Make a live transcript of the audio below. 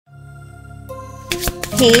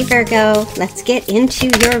Hey Virgo, let's get into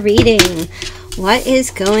your reading. What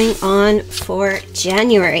is going on for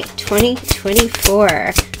January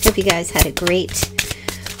 2024? Hope you guys had a great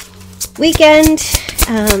weekend.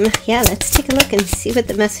 Yeah, let's take a look and see what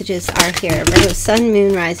the messages are here. Virgo, Sun,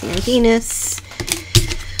 Moon, Rising, and Venus.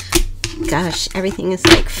 Gosh, everything is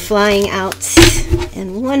like flying out.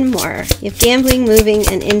 And one more. You have gambling, moving,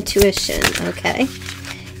 and intuition. Okay.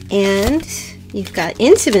 And you've got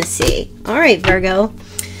intimacy. All right, Virgo.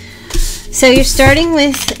 So you're starting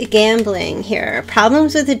with gambling here.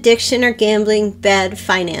 Problems with addiction or gambling, bad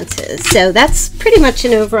finances. So that's pretty much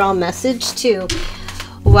an overall message to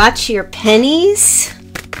watch your pennies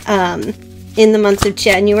in the month of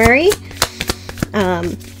January.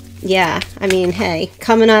 Yeah, I mean, hey,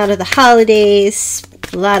 coming out of the holidays,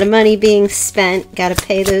 a lot of money being spent, got to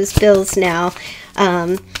pay those bills now.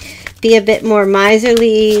 Be a bit more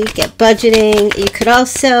miserly, get budgeting. You could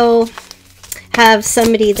also have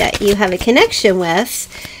somebody that you have a connection with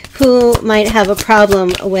who might have a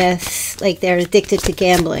problem with, like, they're addicted to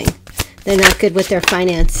gambling. They're not good with their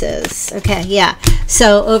finances. Okay, yeah.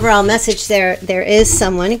 So overall message there is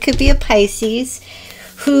someone, it could be a Pisces,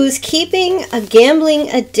 who's keeping a gambling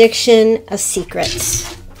addiction a secret.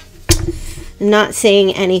 Not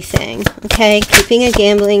saying anything. Okay, keeping a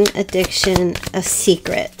gambling addiction a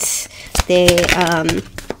secret. They,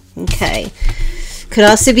 okay. Could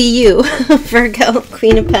also be you, Virgo,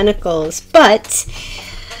 Queen of Pentacles. But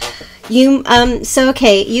you, so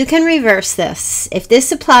okay, you can reverse this. If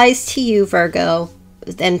this applies to you, Virgo,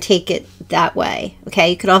 then take it that way.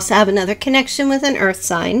 Okay, you could also have another connection with an earth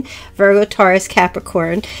sign, Virgo, Taurus,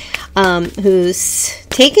 Capricorn, who's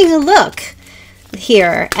taking a look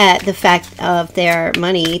here at the fact of their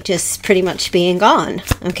money just pretty much being gone.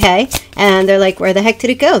 Okay, and they're like, where the heck did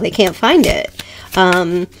it go? They can't find it.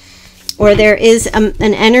 Or there is an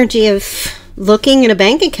energy of looking at a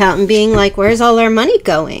bank account and being like, where's all our money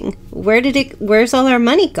going? Where's all our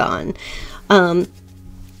money gone?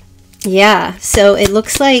 Yeah, so it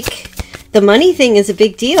looks like the money thing is a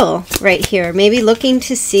big deal right here. Maybe looking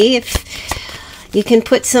to see if you can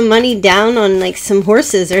put some money down on like some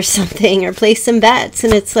horses or something, or place some bets.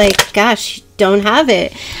 And it's like, gosh, don't have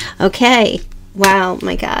it. Okay. Wow,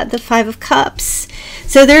 my God, the Five of Cups.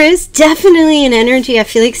 So there is definitely an energy. I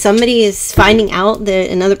feel like somebody is finding out that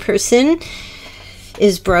another person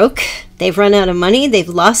is broke. They've run out of money. They've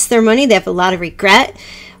lost their money. They have a lot of regret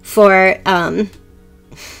for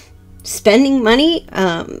spending money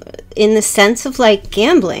in the sense of like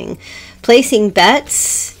gambling, placing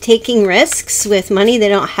bets, taking risks with money they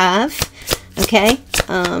don't have. Okay,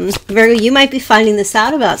 Virgo, you might be finding this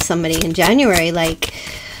out about somebody in January, like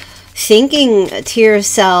thinking to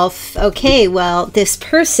yourself, okay, well, this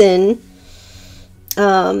person,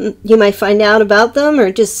 you might find out about them,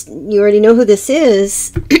 or just you already know who this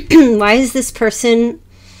is. Why is this person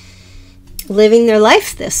living their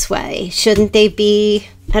life this way? Shouldn't they be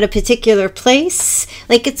at a particular place?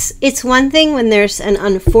 Like, it's one thing when there's an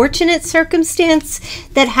unfortunate circumstance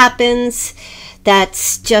that happens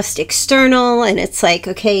that's just external, and it's like,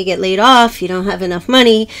 okay, you get laid off, you don't have enough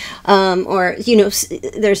money, or, you know,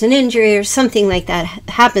 there's an injury or something like that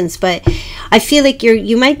happens. But I feel like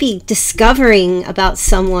you might be discovering about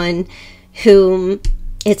someone whom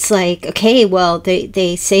it's like, okay, well,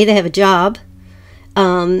 they say they have a job,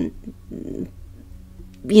 you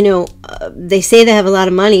know, they say they have a lot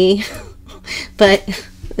of money, but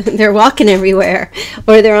they're walking everywhere,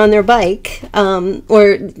 or they're on their bike,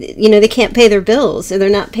 or, you know, they can't pay their bills, or they're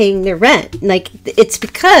not paying their rent. Like, it's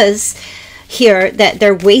because here that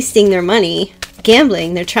they're wasting their money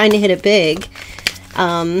gambling. They're trying to hit it big,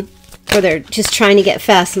 or they're just trying to get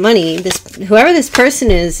fast money. Whoever this person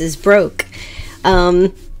is broke,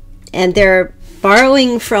 and they're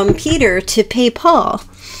borrowing from Peter to pay Paul.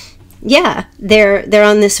 Yeah, they're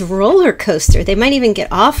on this roller coaster. They might even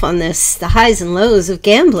get off on this, the highs and lows of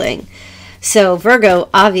gambling. So Virgo,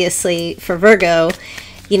 obviously, for Virgo,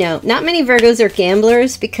 you know, not many Virgos are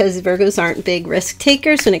gamblers, because Virgos aren't big risk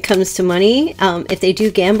takers when it comes to money. If they do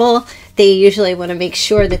gamble, they usually want to make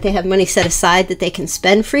sure that they have money set aside that they can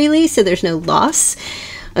spend freely, so there's no loss.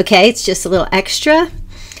 Okay, it's just a little extra.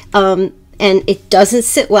 And it doesn't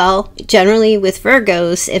sit well generally with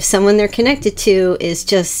Virgos if someone they're connected to is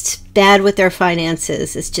just bad with their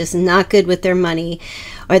finances, is just not good with their money,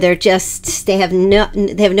 or they have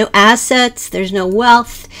no assets, there's no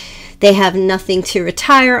wealth, they have nothing to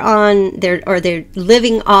retire on, they're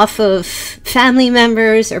living off of family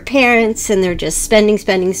members or parents, and they're just spending.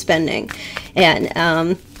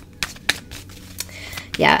 And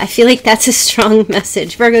Yeah, I feel like that's a strong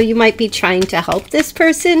message. Virgo, you might be trying to help this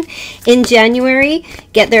person in January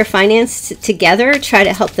get their finances together, try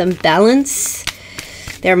to help them balance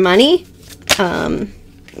their money.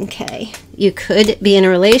 Okay, you could be in a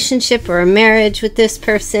relationship or a marriage with this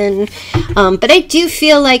person. But I do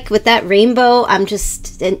feel like with that rainbow, I'm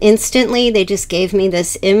just, instantly, they just gave me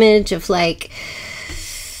this image of like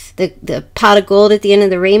the pot of gold at the end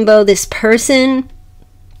of the rainbow. This person,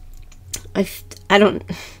 I don't,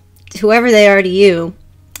 whoever they are to you,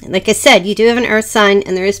 like I said, you do have an earth sign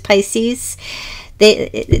and there is Pisces.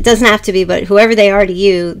 It doesn't have to be, but whoever they are to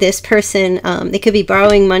you, this person, they could be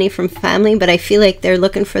borrowing money from family, but I feel like they're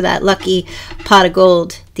looking for that lucky pot of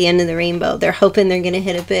gold at the end of the rainbow. They're hoping they're going to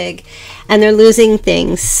hit it big, and they're losing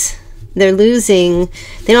things. They're losing,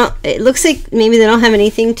 it looks like maybe they don't have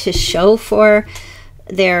anything to show for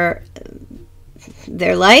their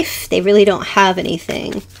life. They really don't have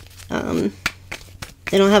anything.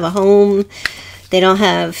 They don't have a home. They don't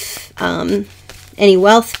have any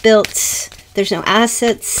wealth built. There's no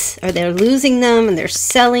assets, or they're losing them and they're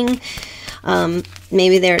selling.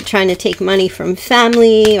 Maybe they're trying to take money from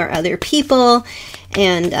family or other people.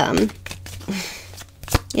 And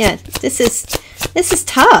yeah, this is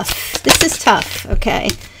tough. This is tough. Okay.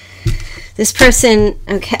 This person,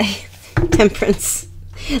 okay, Temperance.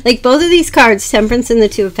 Like both of these cards, Temperance and the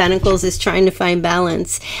Two of Pentacles, is trying to find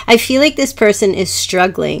balance. I feel like this person is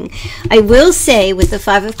struggling. I will say with the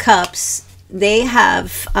Five of Cups, they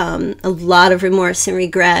have a lot of remorse and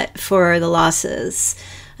regret for the losses.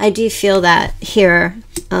 I do feel that here.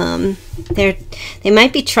 They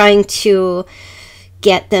might be trying to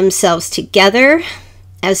get themselves together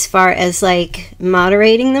as far as like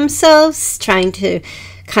moderating themselves, trying to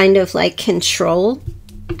kind of like control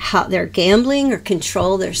how they're gambling or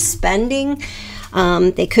control their spending.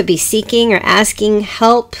 They could be seeking or asking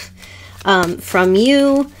help from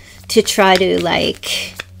you to try to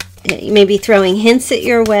like, maybe throwing hints at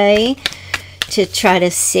your way to try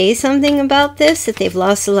to say something about this, that they've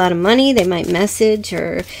lost a lot of money. They might message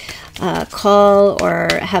or call or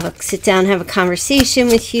sit down, have a conversation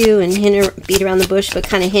with you and hint or beat around the bush, but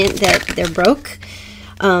kind of hint that they're broke.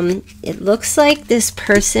 It looks like this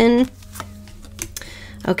person,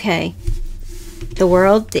 okay, the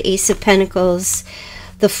World, the Ace of Pentacles,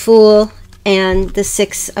 the Fool, and the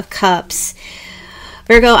Six of Cups.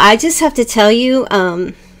 Virgo, I just have to tell you,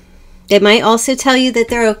 they might also tell you that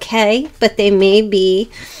they're okay, but they may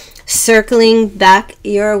be circling back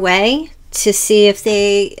your way to see if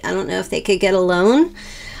they, I don't know, if they could get a loan,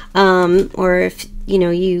 or if, you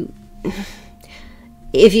know,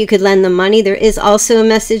 if you could lend them money. There is also a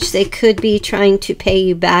message they could be trying to pay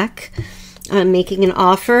you back, making an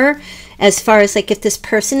offer, as far as like if this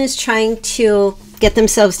person is trying to get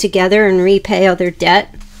themselves together and repay all their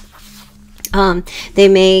debt. They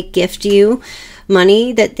may gift you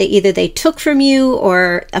money that either they took from you,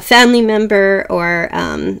 or a family member, or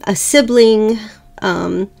a sibling,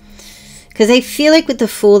 because I feel like with the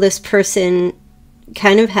Fool, this person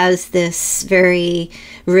kind of has this very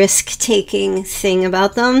risk-taking thing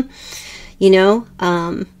about them, you know.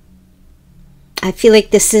 I feel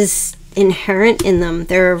like this is inherent in them.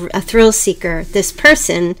 They're a thrill seeker, this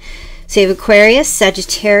person. So you have Aquarius,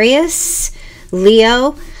 Sagittarius,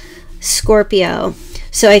 Leo, Scorpio.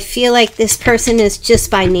 So I feel like this person is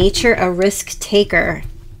just by nature a risk taker.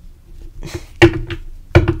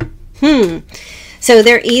 So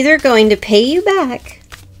they're either going to pay you back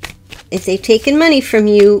if they've taken money from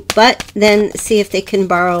you, but then see if they can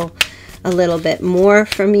borrow a little bit more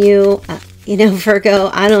from you. You know, Virgo,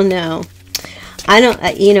 I don't know.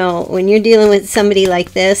 You know, when you're dealing with somebody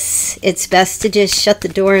like this, it's best to just shut the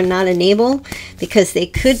door and not enable, because they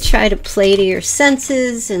could try to play to your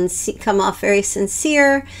senses and come off very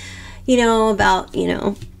sincere, you know, about, you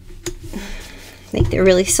know, think they're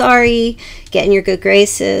really sorry, get in your good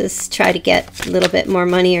graces, try to get a little bit more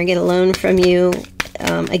money or get a loan from you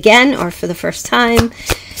again, or for the first time.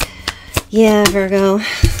 Yeah, Virgo.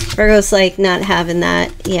 Virgo's like not having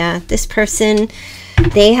that. Yeah, this person,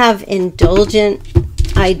 they have indulgent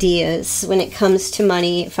ideas when it comes to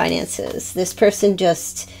money, finances. This person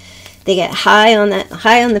just, they get high on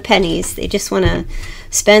the pennies. They just want to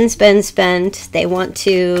spend. They want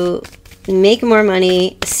to make more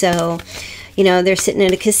money. So, you know, they're sitting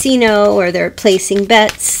at a casino, or they're placing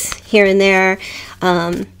bets here and there.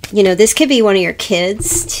 You know, this could be one of your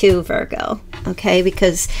kids too, Virgo. Okay,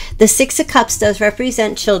 because the Six of Cups does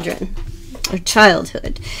represent children or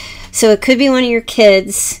childhood. So it could be one of your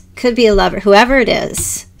kids, could be a lover, whoever it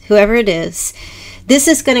is. This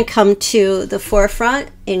is going to come to the forefront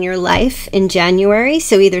in your life in January.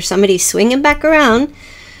 So either somebody's swinging back around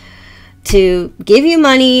to give you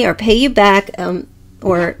money or pay you back,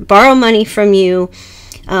 or borrow money from you,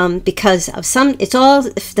 because of it's all,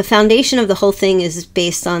 the foundation of the whole thing is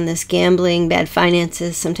based on this gambling, bad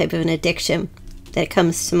finances, some type of an addiction that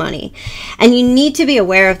comes to money. And you need to be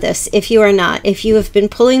aware of this if you are not. If you have been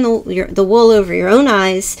pulling the wool over your own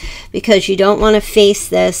eyes because you don't want to face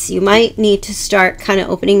this, you might need to start kind of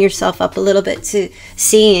opening yourself up a little bit to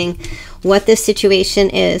seeing what this situation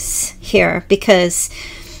is here. Because,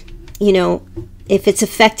 you know, if it's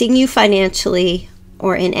affecting you financially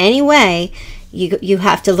or in any way, you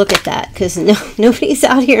have to look at that, because nobody's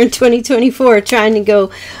out here in 2024 trying to go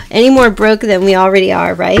any more broke than we already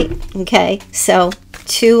are, right? Okay, so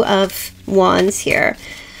 2 of Wands here.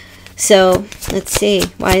 So let's see,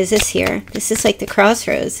 why is this here? This is like the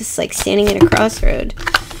crossroads. This is like standing at a crossroad.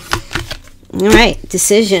 All right,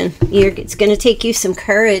 decision. It's going to take you some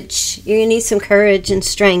courage. You're going to need some courage and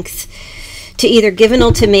strength to either give an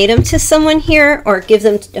ultimatum to someone here or give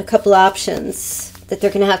them a couple options that they're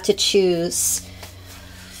going to have to choose.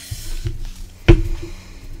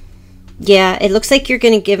 Yeah, it looks like you're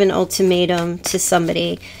going to give an ultimatum to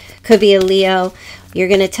somebody. Could be a Leo. You're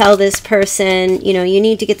going to tell this person, you know, you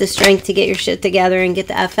need to get the strength to get your shit together and get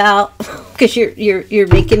the F out, because you're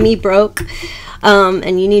making me broke,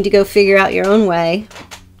 and you need to go figure out your own way.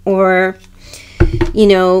 Or, you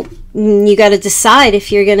know, you got to decide if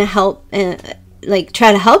you're going to help, like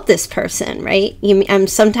try to help this person, right?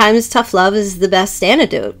 Sometimes tough love is the best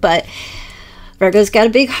antidote, but Virgo's got a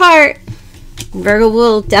big heart. Virgo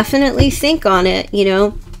will definitely think on it. You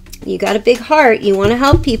know, you got a big heart, you want to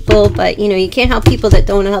help people, but you know, you can't help people that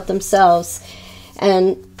don't want to help themselves.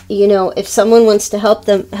 And you know, if someone wants to help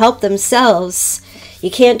themselves, you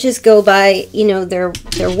can't just go by, you know, their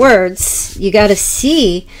words. You got to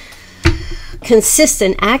see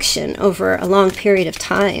consistent action over a long period of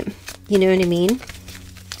time. You know what I mean?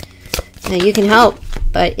 Now you can help,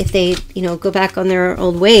 but if they, you know, go back on their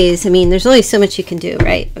old ways, I mean, there's only so much you can do,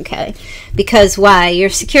 right? Okay. Because why? Your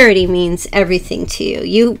security means everything to you.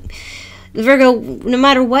 You, Virgo, no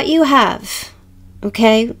matter what you have,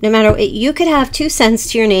 okay? No matter, you could have 2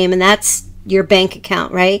 cents to your name and that's your bank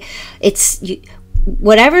account, right?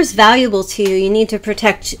 Whatever's valuable to you, you need to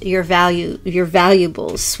protect your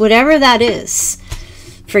valuables, whatever that is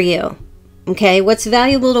for you. Okay, what's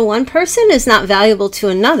valuable to one person is not valuable to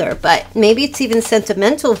another, but maybe it's even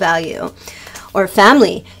sentimental value, or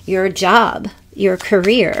family, your job, your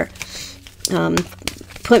career.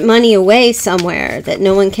 Put money away somewhere that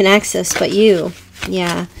no one can access but you.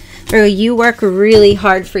 Yeah, or you work really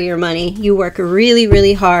hard for your money. You work really,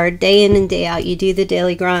 really hard, day in and day out. You do the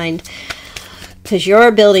daily grind because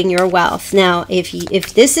you're building your wealth. Now,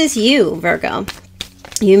 if this is you, Virgo,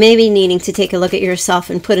 you may be needing to take a look at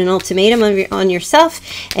yourself and put an ultimatum on yourself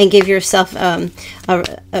and give yourself a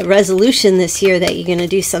resolution this year that you're going to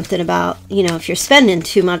do something about, you know, if you're spending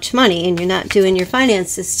too much money and you're not doing your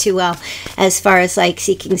finances too well, as far as like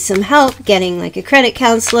seeking some help, getting like a credit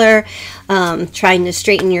counselor, trying to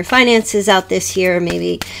straighten your finances out this year,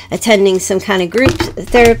 maybe attending some kind of group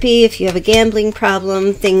therapy if you have a gambling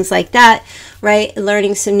problem, things like that. Right?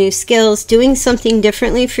 Learning some new skills, doing something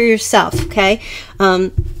differently for yourself, okay?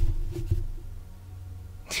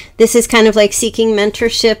 This is kind of like seeking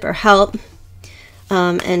mentorship or help,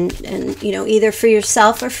 and you know, either for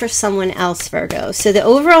yourself or for someone else, Virgo. So the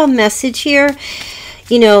overall message here,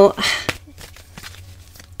 you know,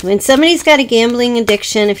 when somebody's got a gambling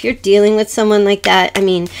addiction, if you're dealing with someone like that, I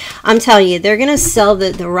mean, I'm telling you, they're going to sell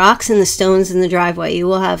the rocks and the stones in the driveway. You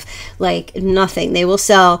will have like nothing. They will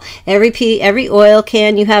sell every oil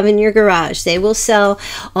can you have in your garage. They will sell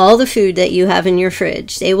all the food that you have in your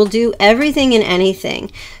fridge. They will do everything and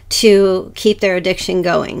anything to keep their addiction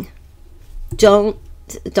going. Don't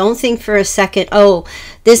think for a second, oh,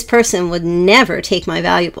 this person would never take my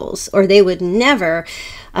valuables, or they would never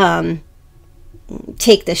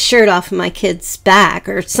take the shirt off of my kid's back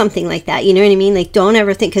or something like that. You know what I mean? Like, don't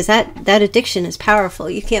ever think, because that addiction is powerful.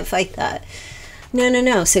 You can't fight that.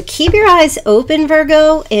 No. So keep your eyes open,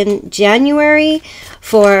 Virgo, in January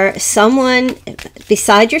for someone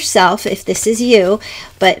beside yourself, if this is you,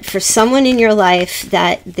 but for someone in your life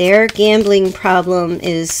that their gambling problem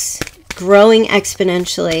is growing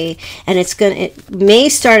exponentially, and it may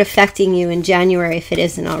start affecting you in January if it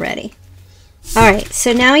isn't already. All right,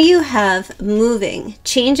 so now you have moving,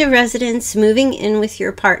 change of residence, moving in with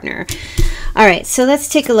your partner. All right, so let's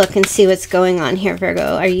take a look and see what's going on here,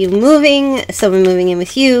 Virgo. Are you moving, someone moving in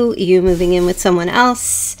with you? Are you moving in with someone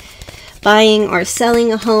else? Buying or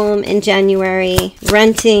selling a home in January?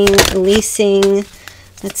 Renting, leasing?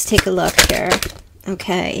 Let's take a look here.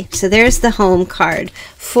 Okay, so there's the home card.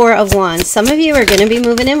 4 of Wands. Some of you are going to be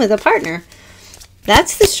moving in with a partner.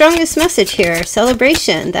 That's the strongest message here.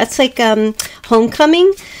 Celebration. That's like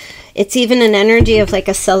homecoming. It's even an energy of like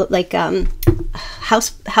a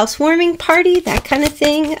housewarming party, that kind of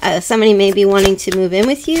thing. Somebody may be wanting to move in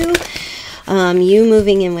with you. You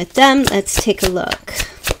moving in with them. Let's take a look.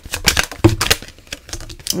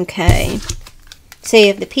 Okay. So you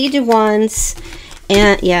have the Page of Wands.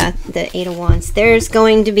 And yeah, the 8 of Wands. There's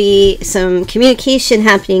going to be some communication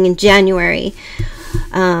happening in January.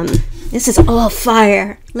 This is all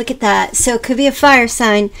fire. Look at that. So it could be a fire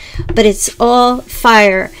sign, but it's all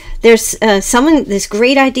fire. There's this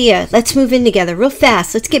great idea. Let's move in together real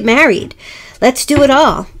fast. Let's get married. Let's do it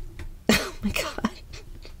all. Oh my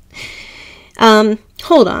God.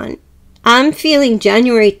 Hold on. I'm feeling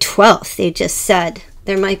January 12th. They just said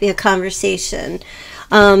there might be a conversation.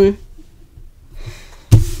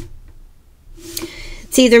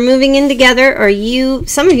 It's either moving in together or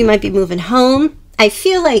some of you might be moving home. I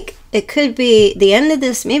feel like it could be the end of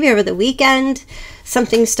this, maybe over the weekend,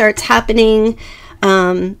 something starts happening,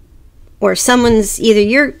 or someone's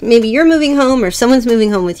maybe you're moving home or someone's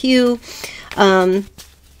moving home with you,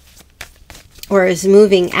 or is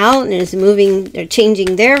moving out and they're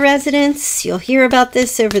changing their residence. You'll hear about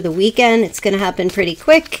this over the weekend. It's going to happen pretty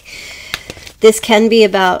quick. This can be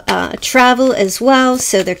about travel as well.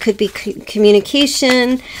 So there could be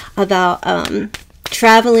communication about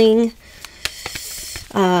traveling,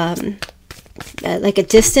 like a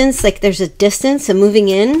distance, like there's a distance, a moving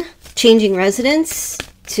in, changing residence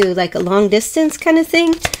to like a long distance kind of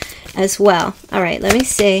thing as well. All right, let me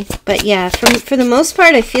see. But yeah, for the most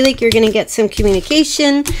part, I feel like you're going to get some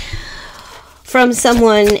communication from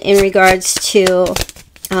someone in regards to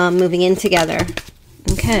moving in together.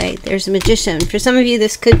 Okay, there's a Magician. For some of you,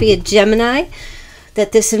 this could be a Gemini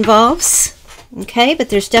that this involves. Okay, but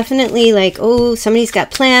there's definitely like, oh, somebody's got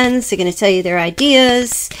plans. They're going to tell you their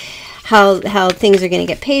ideas, how things are going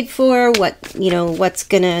to get paid for, what's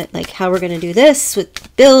going to, like, how we're going to do this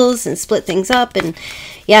with bills and split things up. And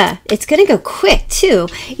yeah, it's going to go quick too.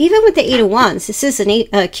 Even with the 8 of Wands, this is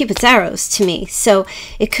Cupid's arrows to me. So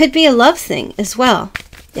it could be a love thing as well.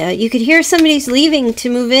 You could hear somebody's leaving to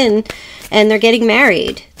move in and they're getting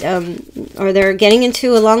married, or they're getting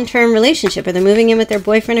into a long-term relationship, or they're moving in with their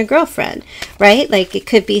boyfriend or girlfriend, right? Like it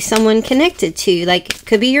could be someone connected to you, like it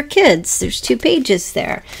could be your kids. There's 2 pages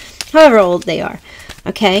there, however old they are,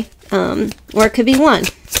 okay? Or it could be one,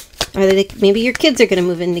 or maybe your kids are going to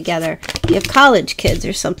move in together. You have college kids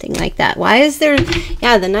or something like that. Why is there,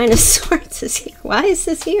 yeah, the 9 of Swords is here. Why is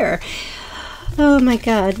this here? Oh my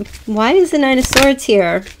God. Why is the 9 of Swords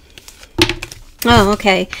here? Oh,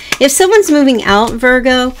 okay. If someone's moving out,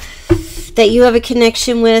 Virgo, that you have a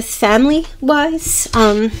connection with family-wise,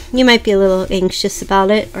 you might be a little anxious about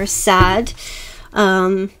it or sad.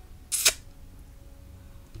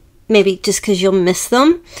 Maybe just because you'll miss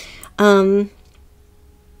them. I'm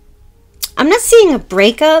not seeing a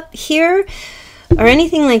breakup here or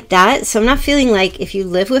anything like that. So I'm not feeling like if you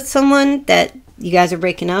live with someone that you guys are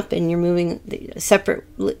breaking up and you're moving separate,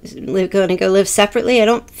 going to go live separately. I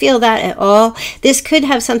don't feel that at all. This could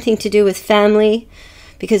have something to do with family,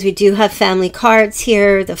 because we do have family cards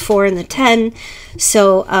here, the 4 and the 10.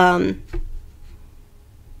 So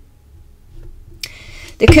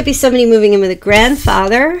there could be somebody moving in with a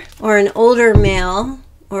grandfather or an older male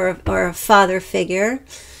or a father figure.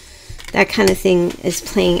 That kind of thing is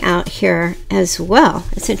playing out here as well.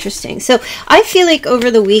 It's interesting. So I feel like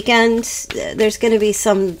over the weekend, there's going to be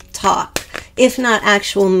some talk, if not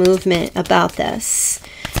actual movement about this.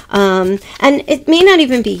 And it may not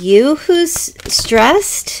even be you who's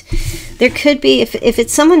stressed. There could be, if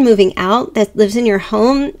it's someone moving out that lives in your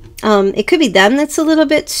home, it could be them that's a little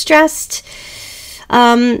bit stressed.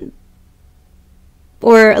 Or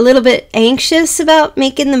a little bit anxious about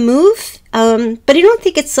making the move. But I don't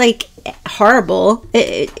think it's like horrible.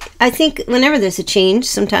 I think whenever there's a change,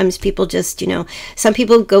 sometimes people just, some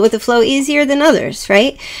people go with the flow easier than others,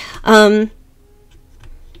 right?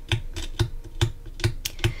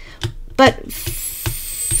 But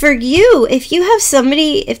for you, if you have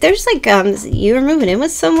somebody, if there's like, you're moving in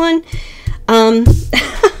with someone,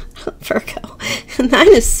 Virgo,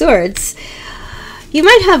 9 of Swords, you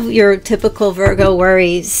might have your typical Virgo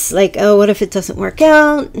worries, like, oh, what if it doesn't work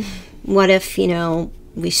out? What if,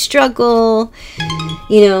 we struggle?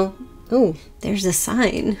 Oh, there's a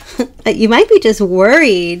sign. You might be just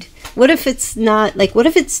worried. What if it's not, like, what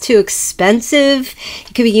if it's too expensive?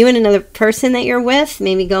 It could be you and another person that you're with,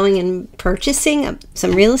 maybe going and purchasing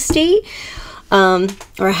some real estate, or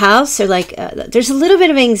a house, or like, there's a little bit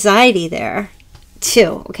of anxiety there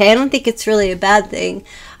too, okay? I don't think it's really a bad thing.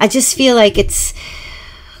 I just feel like it's,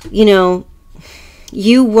 you know,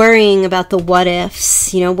 you worrying about the what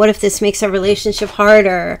ifs. You know, what if this makes our relationship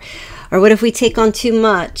harder? Or what if we take on too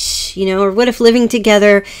much? You know, or what if living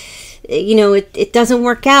together, you know, it doesn't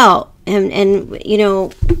work out? And you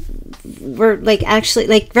know, we're like, actually,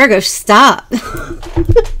 like, Virgo, stop.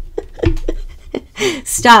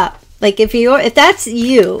 Stop. Like, if that's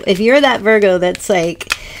you, if you're that Virgo that's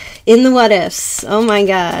like in the what ifs, oh my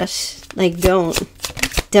gosh, like, don't,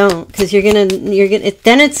 because you're gonna,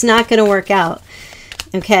 then it's not gonna work out.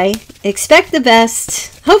 Okay, expect the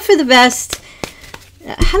best, hope for the best.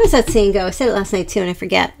 How does that saying go? I said it last night too, and I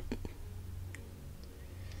forget.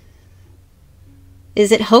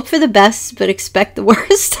 Is it hope for the best, but expect the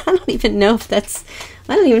worst? I don't even know if that's,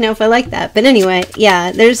 I don't even know if I like that. But anyway,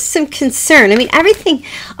 yeah, there's some concern. I mean, everything,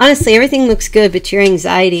 honestly, everything looks good, but your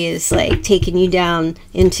anxiety is like taking you down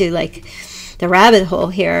into like the rabbit hole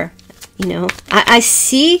here. You know, I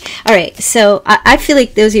see. All right, so I feel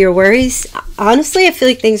like those are your worries. Honestly, I feel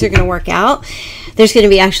like things are going to work out. There's going to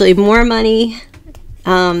be actually more money,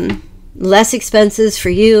 less expenses for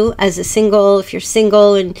you as a single, if you're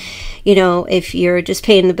single, and, you know, if you're just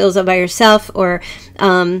paying the bills all by yourself, or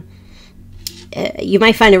you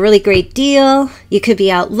might find a really great deal. You could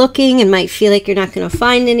be out looking and might feel like you're not going to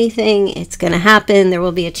find anything. It's going to happen. There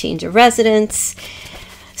will be a change of residence.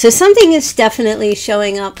 So something is definitely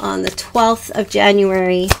showing up on the 12th of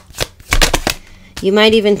January. You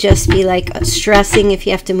might even just be like stressing if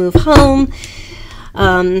you have to move home.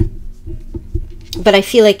 But I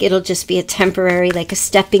feel like it'll just be a temporary, like a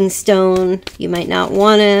stepping stone. You might not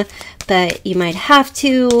want to, but you might have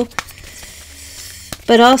to.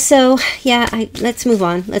 But also, yeah, let's move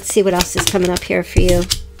on. Let's see what else is coming up here for you.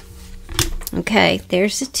 Okay,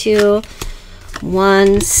 there's the 2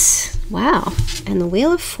 wands. Wow. And the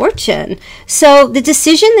Wheel of Fortune. So the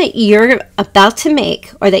decision that you're about to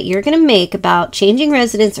make, or that you're going to make about changing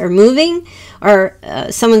residence or moving, or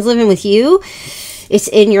someone's living with you, it's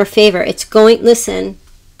in your favor. It's going, listen,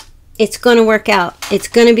 it's going to work out. It's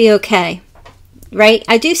going to be okay. Right?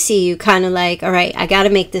 I do see you kind of like, all right, I got to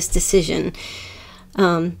make this decision.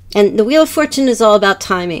 And the Wheel of Fortune is all about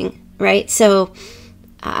timing, right? So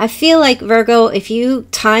I feel like, Virgo, if you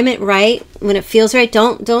time it right, when it feels right,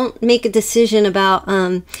 don't make a decision about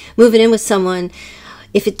moving in with someone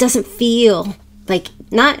if it doesn't feel like,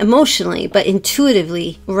 not emotionally, but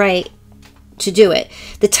intuitively right to do it.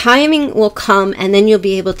 The timing will come, and then you'll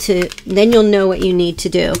be able to, then you'll know what you need to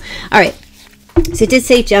do. All right. So it did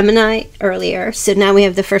say Gemini earlier. So now we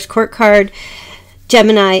have the first court card,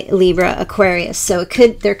 Gemini, Libra, Aquarius. So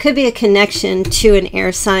there could be a connection to an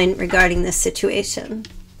air sign regarding this situation.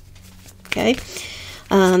 Okay.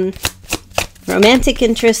 Romantic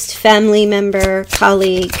interest, family member,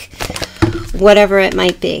 colleague, whatever it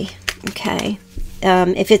might be. Okay.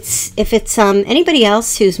 If it's anybody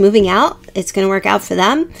else who's moving out, it's going to work out for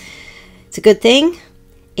them. It's a good thing.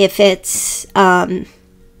 If it's a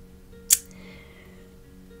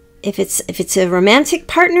romantic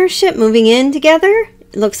partnership moving in together,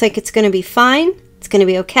 it looks like it's going to be fine. It's going to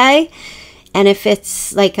be okay. And if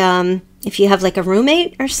it's like if you have like a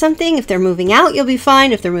roommate or something, if they're moving out, you'll be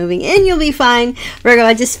fine. If they're moving in, you'll be fine. Virgo,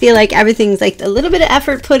 I just feel like everything's like a little bit of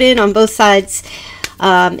effort put in on both sides.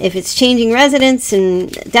 If it's changing residence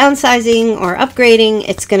and downsizing or upgrading,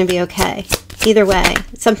 it's going to be okay. Either way,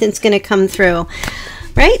 something's going to come through.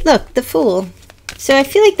 Right? Look, the Fool. So I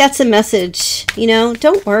feel like that's a message, you know,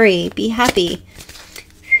 don't worry, be happy.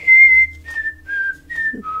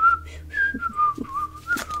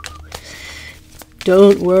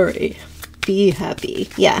 Don't worry, be happy.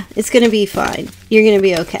 Yeah, it's going to be fine. You're going to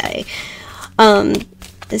be okay.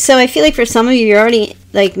 So I feel like for some of you, you're already,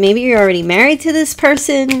 like, maybe you're already married to this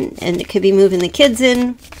person, and it could be moving the kids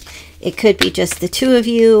in. It could be just the two of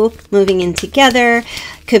you moving in together.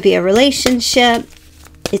 It could be a relationship.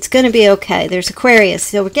 It's going to be okay. There's Aquarius.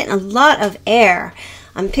 So we're getting a lot of air.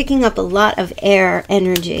 I'm picking up a lot of air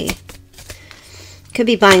energy. Could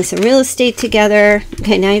be buying some real estate together.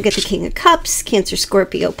 Okay, now you've got the King of Cups, Cancer,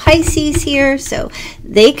 Scorpio, Pisces here. So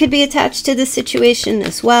they could be attached to this situation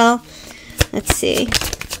as well. Let's see.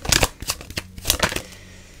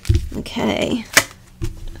 Okay.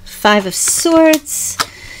 5 of Swords.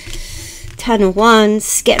 10 of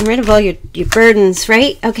Wands. Getting rid of all your burdens,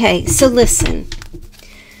 right? Okay, so listen.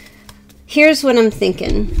 Here's what I'm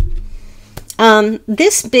thinking.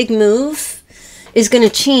 This big move is going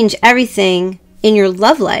to change everything in your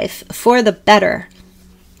love life for the better.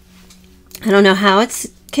 I don't know how it's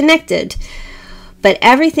connected, but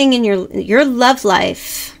everything in your love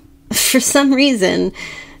life, for some reason,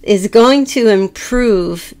 is going to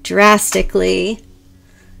improve drastically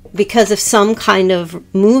because of some kind of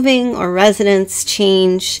moving or residence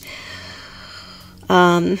change,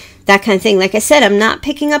 that kind of thing. Like I said, I'm not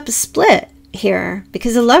picking up a split here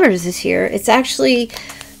because the Lovers is here. It's actually,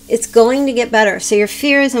 it's going to get better. So your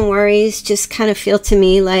fears and worries just kind of feel to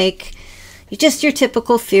me like just your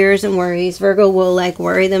typical fears and worries. Virgo will like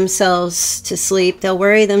worry themselves to sleep. They'll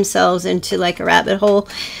worry themselves into like a rabbit hole.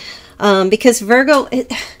 Because Virgo,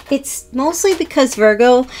 it's mostly because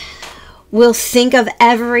Virgo will think of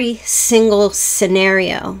every single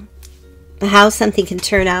scenario. How something can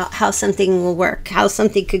turn out, how something will work, how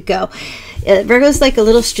something could go. Virgo's like a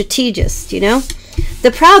little strategist, you know?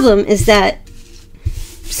 The problem is that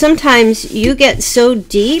sometimes you get so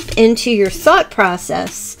deep into your thought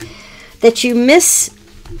process that you miss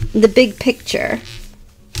the big picture,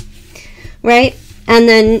 right? And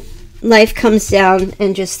then life comes down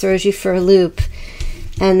and just throws you for a loop,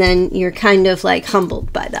 and then you're kind of like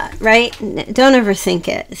humbled by that, right? Don't overthink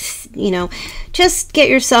it. You know, just get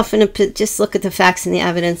yourself in a, just look at the facts and the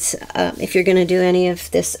evidence if you're going to do any of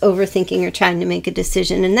this overthinking or trying to make a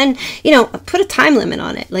decision. And then, you know, put a time limit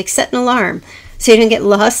on it, like set an alarm so you don't get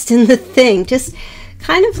lost in the thing. Just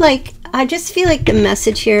kind of like, I just feel like the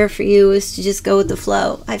message here for you is to just go with the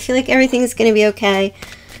flow. I feel like everything's going to be okay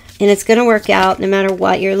and it's going to work out no matter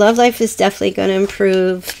what. Your love life is definitely going to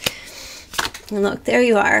improve. And look, there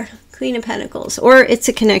you are, Queen of Pentacles. Or it's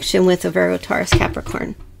a connection with a Virgo, Taurus,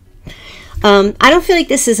 Capricorn. I don't feel like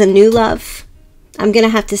this is a new love. I'm going to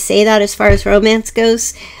have to say that as far as romance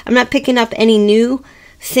goes. I'm not picking up any new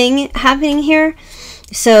thing happening here.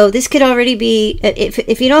 So this could already be,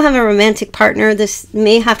 if you don't have a romantic partner, this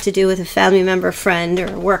may have to do with a family member, friend,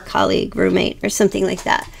 or work colleague, roommate, or something like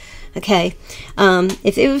that. Okay.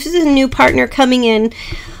 If it was a new partner coming in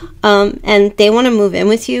and they want to move in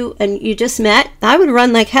with you and you just met, I would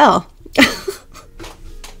run like hell.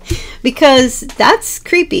 Because that's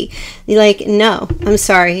creepy. You're like, no, I'm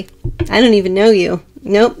sorry. I don't even know you.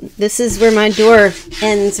 Nope. This is where my door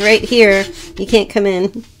ends, right here. You can't come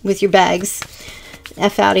in with your bags.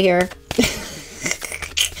 F out of here.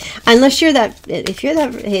 Unless you're that, if you're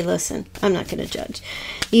that, hey, listen, I'm not going to judge.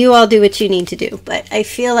 You all do what you need to do. But I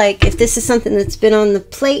feel like if this is something that's been on the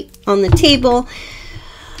plate, on the table,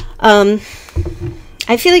 I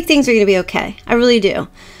feel like things are going to be okay. I really do.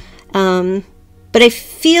 But I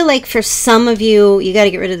feel like for some of you, you got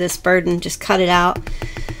to get rid of this burden. Just cut it out.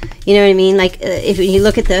 You know what I mean? Like if you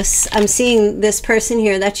look at this, I'm seeing this person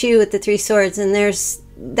here. That's you with the 3 swords. And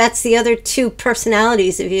that's the other 2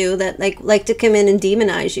 personalities of you that like to come in and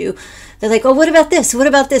demonize you. They're like, oh, what about this? What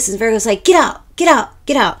about this? And Virgo's like, get out, get out,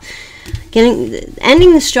 get out.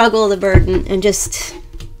 Ending the struggle, the burden, and just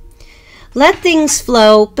let things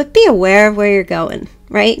flow, but be aware of where you're going,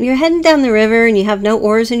 right? You're heading down the river and you have no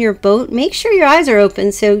oars in your boat. Make sure your eyes are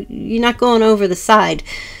open so you're not going over the side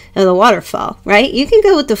of the waterfall, right? You can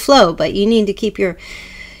go with the flow, but you need to keep your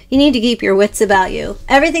wits about you.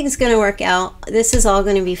 Everything's going to work out. This is all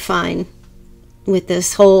going to be fine with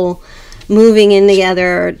this whole moving in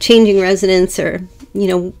together or changing residence or, you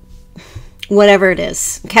know, whatever it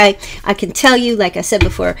is. Okay. I can tell you, like I said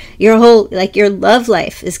before, your love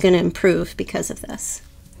life is going to improve because of this.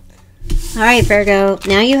 All right, Virgo.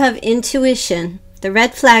 Now you have intuition. The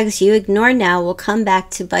red flags you ignore now will come back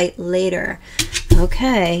to bite later.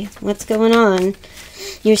 Okay. What's going on?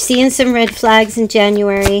 You're seeing some red flags in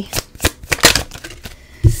January.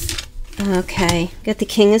 Okay. Got the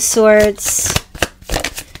King of Swords.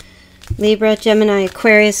 Libra, Gemini,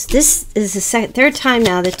 Aquarius. This is the third time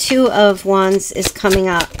now. The 2 of Wands is coming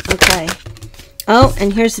up. Okay. Oh,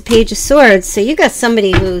 and here's the Page of Swords. So you got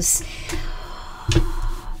somebody who's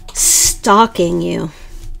stalking you.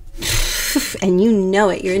 And you know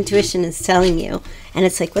it. Your intuition is telling you. And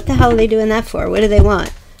it's like, what the hell are they doing that for? What do they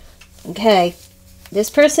want? Okay.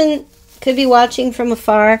 This person could be watching from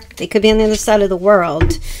afar. They could be on the other side of the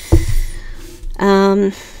world.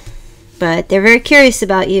 But they're very curious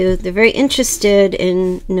about you. They're very interested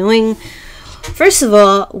in knowing, first of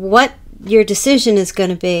all, what your decision is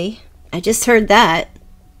going to be. I just heard that.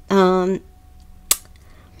 They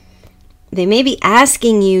may be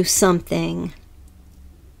asking you something.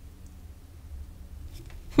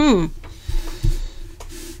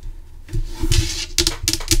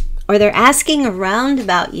 Or they're asking around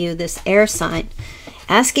about you, this air sign.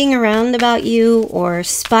 Asking around about you or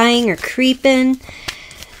spying or creeping.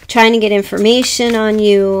 Trying to get information on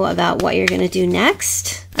you about what you're going to do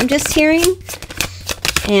next. I'm just hearing.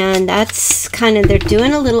 And that's kind of, they're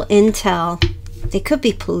doing a little intel. They could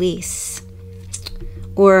be police.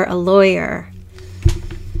 Or a lawyer.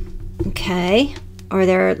 Okay. Or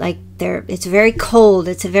they're like it's very cold.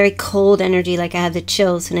 It's a very cold energy. Like I have the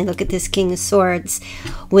chills when I look at this King of Swords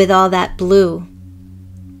with all that blue.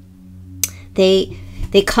 They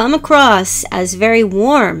come across as very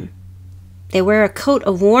warm. They wear a coat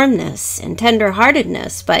of warmness and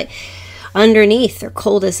tenderheartedness, but underneath they're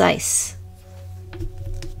cold as ice.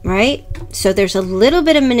 Right? So there's a little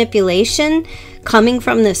bit of manipulation coming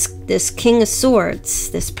from this King of Swords,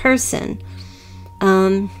 this person.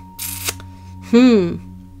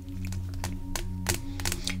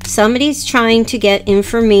 Somebody's trying to get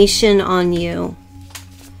information on you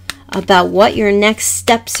about what your next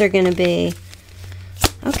steps are going to be.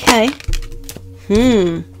 Okay.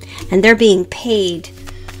 And they're being paid.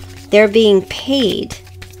 They're being paid.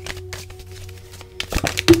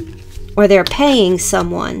 Or they're paying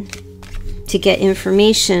someone to get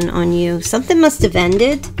information on you. Something must have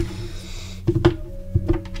ended.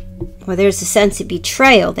 Or there's a sense of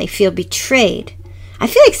betrayal. They feel betrayed. I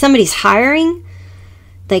feel like somebody's hiring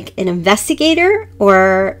like an investigator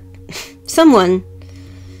or someone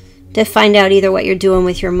to find out either what you're doing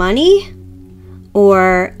with your money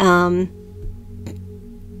or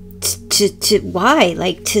why,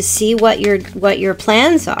 like to see what your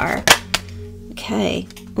plans are. Okay.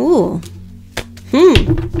 Ooh.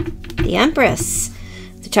 The Empress.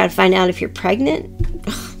 To try to find out if you're pregnant.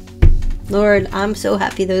 Ugh. Lord, I'm so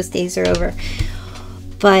happy those days are over.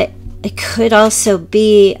 But it could also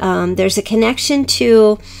be, there's a connection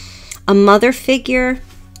to a mother figure.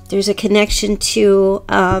 There's a connection to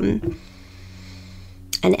an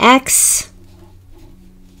ex,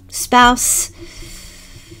 spouse,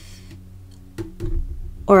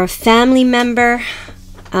 or a family member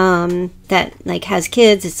that like has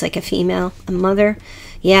kids. It's like a female, a mother.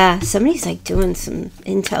 Yeah, somebody's like doing some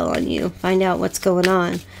intel on you. Find out what's going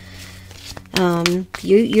on.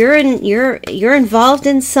 You're involved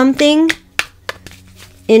in something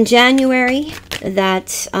in January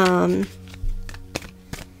that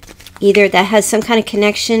either that has some kind of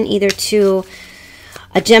connection either to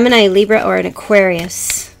a Gemini, Libra, or an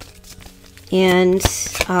Aquarius. And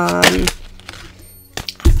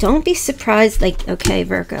don't be surprised, like, okay,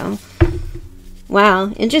 Virgo. Wow,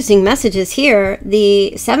 interesting messages here.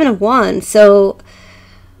 The 7 of Wands. So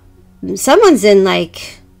someone's in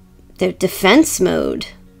like their defense mode.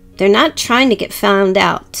 They're not trying to get found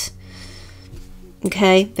out.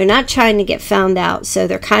 Okay, they're not trying to get found out. So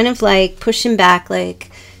they're kind of like pushing back,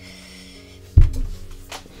 like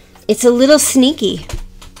it's a little sneaky.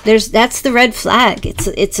 That's the red flag.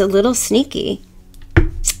 It's a little sneaky.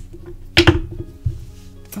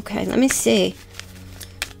 Okay, let me see.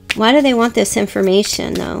 Why do they want this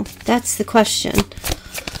information though? That's the question.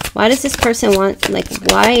 Why does this person want, like,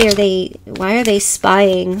 why are they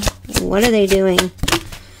spying? What are they doing?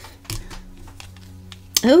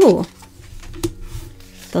 Oh,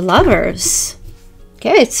 the Lovers.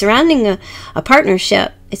 Okay, it's surrounding a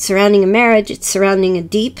partnership. It's surrounding a marriage. It's surrounding a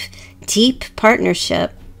deep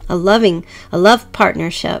partnership. A love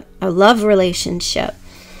partnership. A love relationship.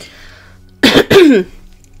 They're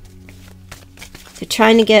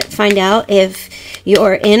trying to find out if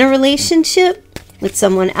you're in a relationship with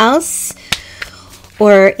someone else,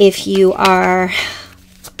 or if you are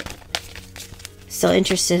still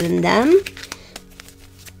interested in them,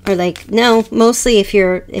 or like, no, mostly if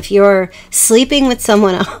you're sleeping with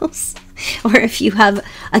someone else, or if you have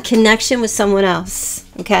a connection with someone else.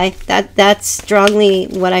 Okay, that's strongly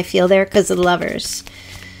what I feel there because of the Lovers.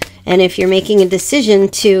 And if you're making a decision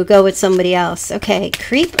to go with somebody else. Okay,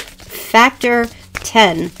 creep factor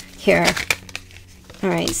 10 here. All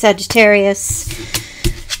right, Sagittarius,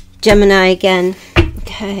 Gemini again.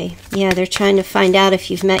 Okay, yeah, they're trying to find out if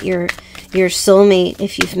you've met your soulmate,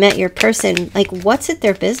 if you've met your person. Like, what's at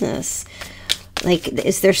their business? Like,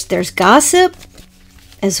 there's gossip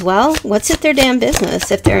as well? What's at their damn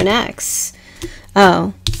business if they're an ex?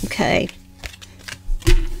 Oh, okay.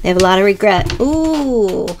 They have a lot of regret.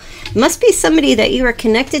 Ooh, must be somebody that you were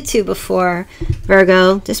connected to before,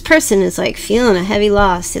 Virgo. This person is like feeling a heavy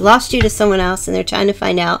loss. They lost you to someone else and they're trying to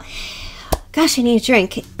find out. Gosh, I need a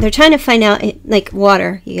drink. They're trying to find out, like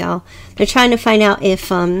water, y'all. They're trying to find out if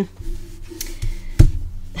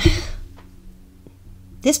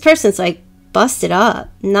this person's like busted up.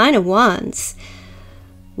 9 of Wands.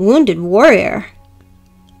 Wounded warrior.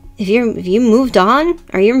 If you moved on,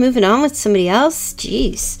 or you're moving on with somebody else,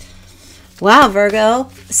 jeez. Wow, Virgo.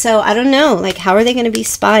 So I don't know, like, how are they going to be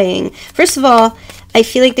spying? First of all, I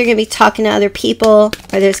feel like they're going to be talking to other people,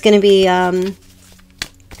 or there's going to be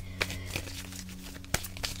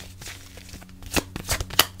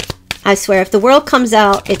I swear, if the world comes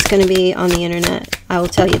out, it's going to be on the internet. I will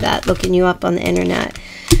tell you that, looking you up on the internet.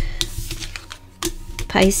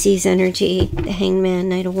 Pisces energy, the Hangman,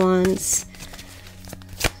 Knight of Wands.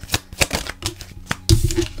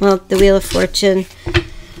 Well, the Wheel of Fortune.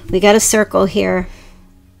 We got a circle here.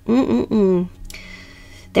 They're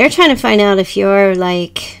trying to find out if you're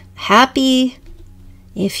like happy,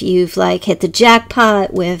 if you've like hit the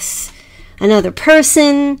jackpot with another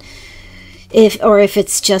person, or if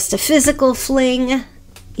it's just a physical fling.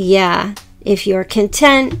 Yeah, if you're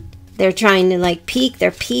content, they're trying to like peak.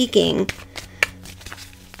 They're peaking.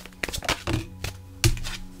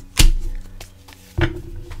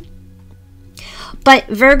 But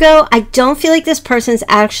Virgo, I don't feel like this person's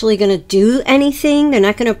actually going to do anything. They're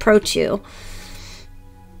not going to approach you.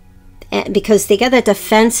 Because they get that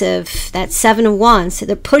defensive, that 7 of Wands. So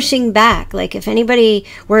they're pushing back. Like if anybody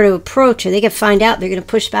were to approach or they could find out, they're going to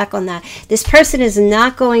push back on that. This person is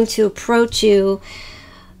not going to approach you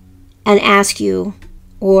and ask you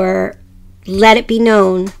or let it be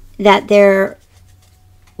known that they're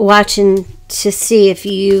watching to see if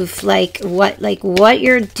you've what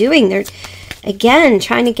you're doing. They're again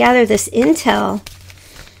trying to gather this intel.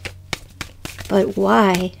 But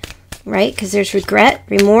why? Right? Because there's regret,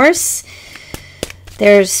 remorse,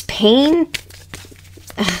 there's pain.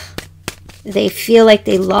 They feel like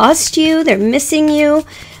they lost you, they're missing you.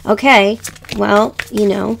 Okay, well, you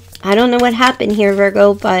know, I don't know what happened here,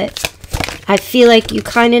 Virgo, but I feel like you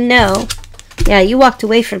kind of know. Yeah, you walked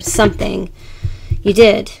away from something. You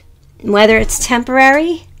did. Whether it's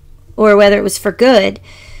temporary or whether it was for good,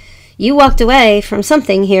 you walked away from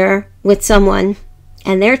something here with someone,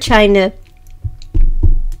 and they're trying to...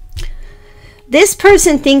 This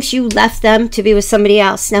person thinks you left them to be with somebody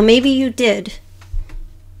else. Now, maybe you did.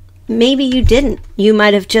 Maybe you didn't. You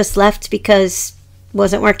might have just left because it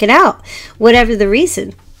wasn't working out. Whatever the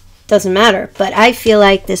reason. Doesn't matter. But I feel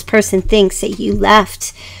like this person thinks that you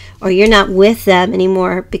left or you're not with them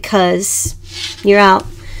anymore because you're out.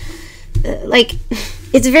 Like,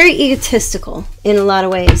 it's very egotistical in a lot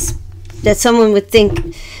of ways. That someone would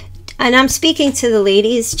think... And I'm speaking to the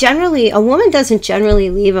ladies. Generally, a woman doesn't generally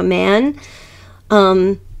leave a man...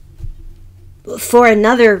 for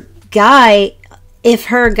another guy if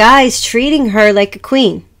her guy's treating her like a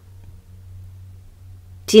queen.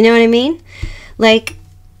 Do you know what I mean? Like,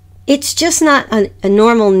 it's just not a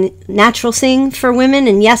normal, natural thing for women.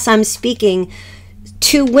 And yes, I'm speaking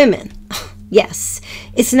to women. Yes,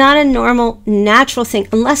 it's not a normal, natural thing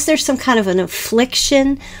unless there's some kind of an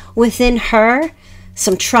affliction within her,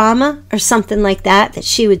 some trauma or something like that, that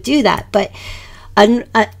she would do that. But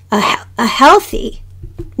a healthy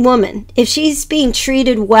woman, if she's being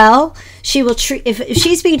treated well, she will treat, if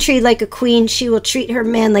she's being treated like a queen, she will treat her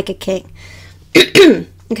man like a king.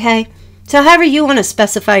 Okay, so however you want to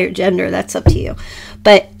specify your gender, that's up to you.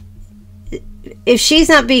 But if she's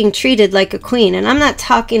not being treated like a queen, and I'm not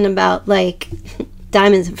talking about like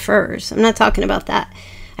diamonds and furs, I'm not talking about that.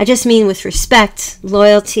 I just mean with respect,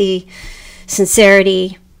 loyalty,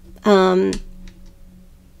 sincerity, and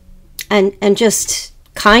just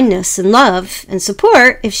kindness and love and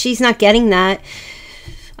support. If she's not getting that,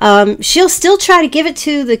 she'll still try to give it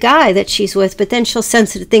to the guy that she's with, but then she'll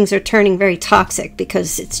sense that things are turning very toxic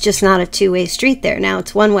because it's just not a two-way street there. Now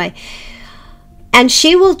it's one way. And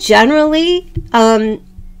she will generally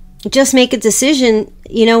just make a decision,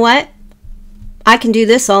 you know what, I can do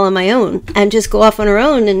this all on my own, and just go off on her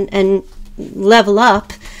own and level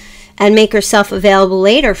up and make herself available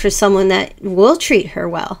later for someone that will treat her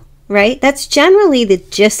well. Right? That's generally the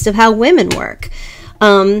gist of how women work.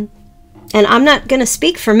 And I'm not going to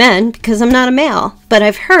speak for men because I'm not a male, but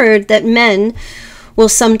I've heard that men will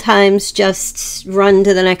sometimes just run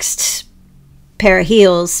to the next pair of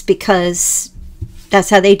heels because that's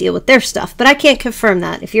how they deal with their stuff. But I can't confirm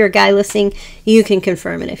that. If you're a guy listening, you can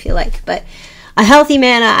confirm it if you like. But a healthy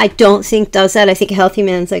man, I don't think does that. I think a healthy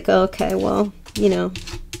man's like, oh, okay, well, you know,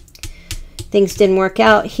 things didn't work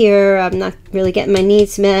out here. I'm not really getting my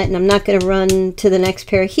needs met, and I'm not going to run to the next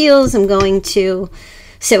pair of heels. I'm going to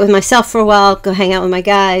sit with myself for a while, go hang out with my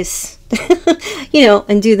guys, you know,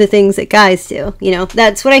 and do the things that guys do. You know,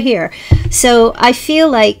 that's what I hear. So I feel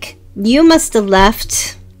like you must have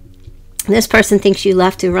left. This person thinks you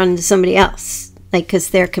left to run into somebody else, like because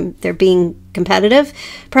they're being competitive,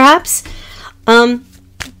 perhaps.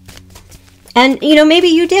 And, you know, maybe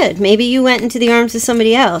you did. Maybe you went into the arms of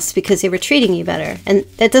somebody else because they were treating you better. And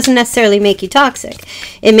that doesn't necessarily make you toxic.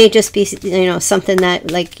 It may just be, you know, something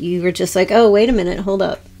that, like, you were just like, oh, wait a minute, hold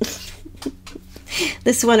up.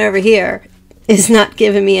 This one over here is not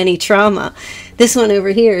giving me any trauma. This one over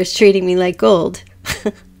here is treating me like gold.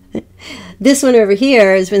 This one over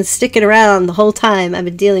here has been sticking around the whole time I've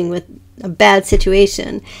been dealing with a bad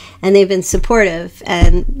situation, and they've been supportive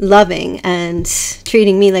and loving and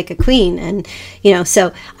treating me like a queen. And you know,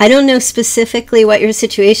 so I don't know specifically what your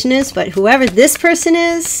situation is, but whoever this person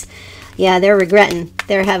is, yeah, they're regretting.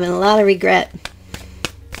 They're having a lot of regret.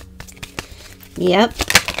 Yep.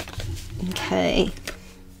 Okay.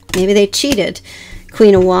 Maybe they cheated.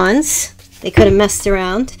 Queen of Wands. They could have messed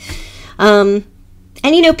around.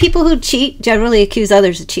 And you know, people who cheat generally accuse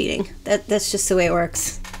others of cheating. That's just the way it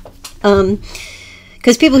works.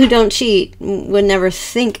 Because people who don't cheat would never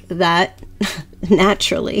think that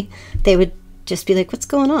naturally. They would just be like, what's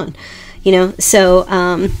going on? You know, so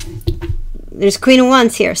there's Queen of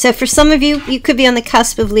Wands here. So for some of you, you could be on the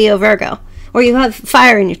cusp of Leo, Virgo. Or you have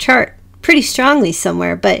fire in your chart pretty strongly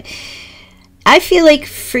somewhere. But I feel like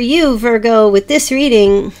for you, Virgo, with this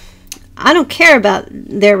reading, I don't care about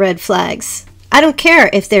their red flags. I don't care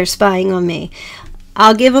if they're spying on me.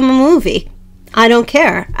 I'll give them a movie. I don't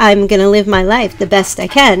care. I'm going to live my life the best I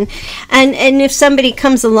can. And if somebody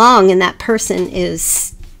comes along and that person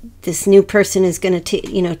is, this new person is going to,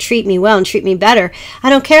 you know, treat me well and treat me better, I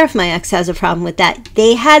don't care if my ex has a problem with that.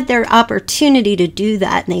 They had their opportunity to do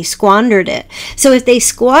that and they squandered it. So if they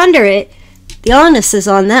squander it, the onus is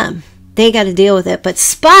on them. They got to deal with it. But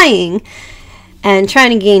spying and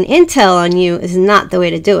trying to gain intel on you is not the way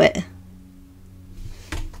to do it.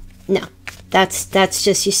 No, that's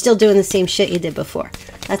just, you're still doing the same shit you did before.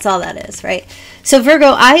 That's all that is, right? So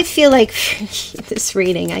Virgo, I feel like this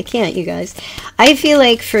reading, I can't, you guys. I feel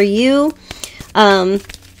like for you, there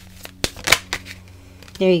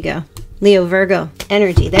you go. Leo, Virgo,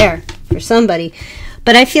 energy there for somebody.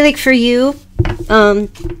 But I feel like for you,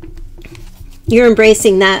 you're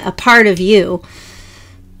embracing that, a part of you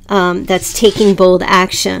that's taking bold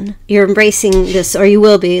action. You're embracing this, or you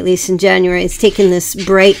will be, at least in January. It's taking this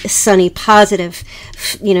bright, sunny, positive,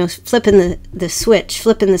 you know, flipping the switch,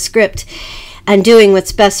 flipping the script, and doing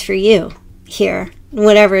what's best for you here,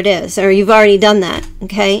 whatever it is. Or you've already done that,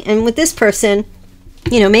 okay? And with this person,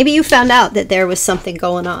 you know, maybe you found out that there was something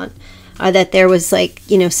going on, or that there was, like,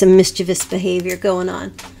 you know, some mischievous behavior going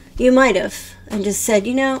on. You might have, and just said,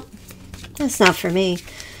 you know, that's not for me.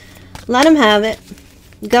 Let them have it.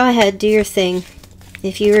 Go ahead, do your thing.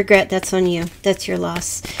 If you regret, that's on you. That's your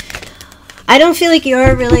loss. I don't feel like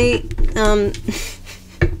you're really,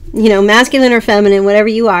 you know, masculine or feminine, whatever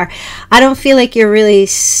you are. I don't feel like you're really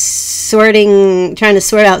trying to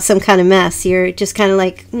sort out some kind of mess. You're just kind of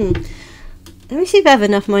like, let me see if I have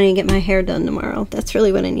enough money to get my hair done tomorrow. That's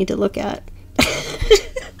really what I need to look at.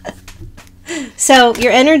 So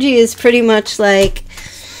your energy is pretty much like,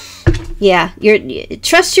 yeah,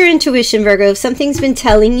 trust your intuition, Virgo. If something's been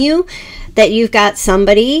telling you that you've got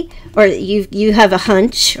somebody, or you have a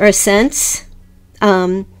hunch or a sense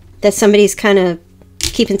that somebody's kind of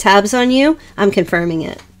keeping tabs on you, I'm confirming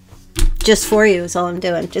it. Just for you is all I'm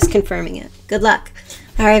doing. Just confirming it. Good luck.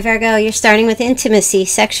 All right, Virgo, you're starting with intimacy,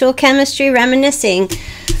 sexual chemistry, reminiscing.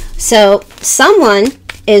 So someone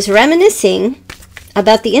is reminiscing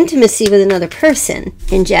about the intimacy with another person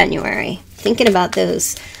in January. Thinking about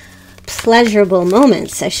those pleasurable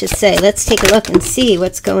moments, I should say. Let's take a look and see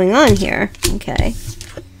what's going on here. Okay.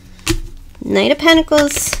 Knight of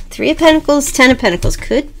Pentacles, Three of Pentacles, Ten of Pentacles.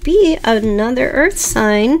 Could be another earth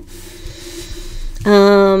sign.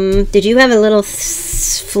 Did you have a little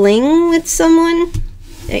fling with someone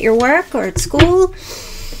at your work or at school?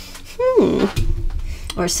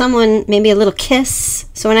 Or someone, maybe a little kiss.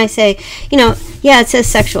 So when I say, you know, yeah, it says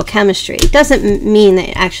sexual chemistry. It doesn't mean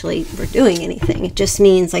that actually we're doing anything. It just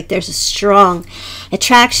means like there's a strong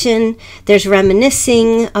attraction. There's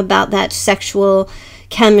reminiscing about that sexual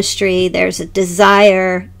chemistry. There's a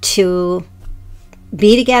desire to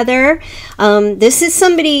be together. This is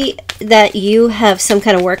somebody that you have some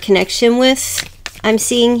kind of work connection with, I'm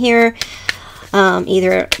seeing here.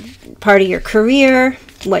 Either part of your career,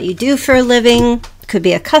 what you do for a living. Could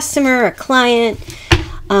be a customer, a client.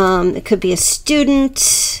 It could be a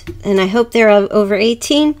student, and I hope they're over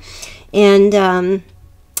 18. And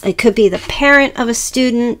it could be the parent of a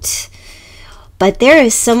student. But there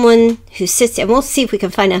is someone who sits, and we'll see if we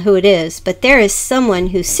can find out who it is. But there is someone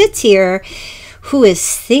who sits here who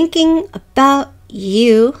is thinking about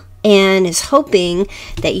you and is hoping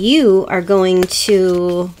that you are going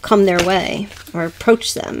to come their way or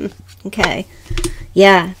approach them. Okay.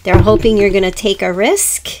 Yeah, they're hoping you're going to take a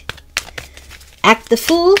risk, act the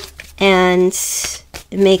fool, and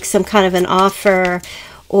make some kind of an offer,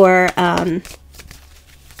 or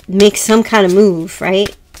make some kind of move,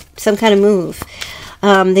 right? Some kind of move.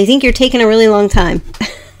 They think you're taking a really long time.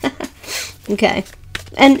 Okay.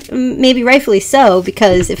 And maybe rightfully so,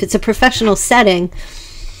 because if it's a professional setting,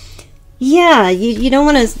 Yeah, you don't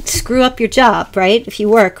want to screw up your job, right? If you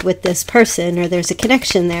work with this person or there's a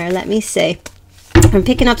connection there. Let me see. I'm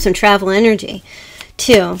picking up some travel energy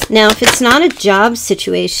too. Now, if it's not a job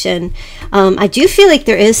situation, I do feel like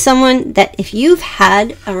there is someone that if you've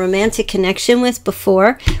had a romantic connection with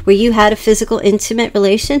before, where you had a physical, intimate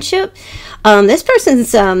relationship, this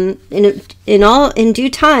person's in due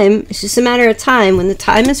time. It's just a matter of time. When the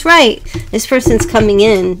time is right, this person's coming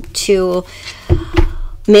in to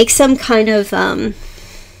make some kind of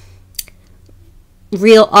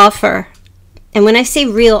real offer. And when I say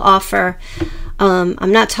real offer,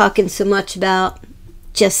 I'm not talking so much about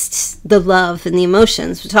just the love and the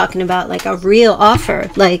emotions. We're talking about like a real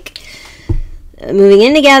offer, like moving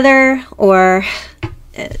in together or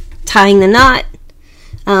tying the knot,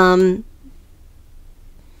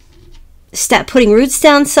 putting roots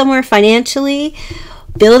down somewhere financially,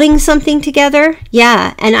 building something together.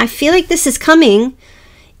 Yeah, and I feel like this is coming,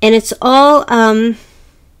 and it's all they're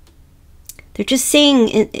just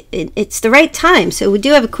saying it's the right time. So we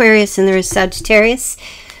do have Aquarius and there is Sagittarius.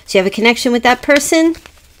 So you have a connection with that person.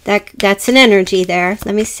 That's an energy there.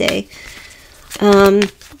 Let me see.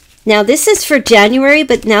 Now this is for January,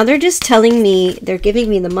 but now they're just telling me, they're giving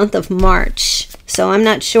me the month of March. So I'm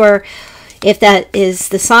not sure if that is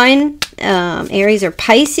the sign, Aries or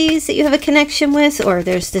Pisces, that you have a connection with, or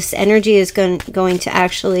there's this energy is going to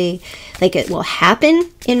actually, like, it will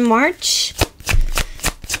happen in March.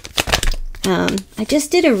 I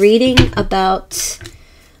just did a reading about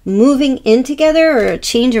moving in together or a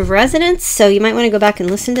change of residence, so you might want to go back and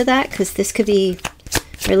listen to that, because this could be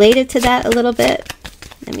related to that a little bit.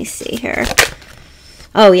 Let me see here.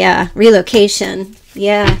 Oh yeah, relocation.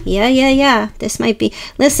 Yeah. This might be,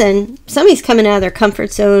 listen, somebody's coming out of their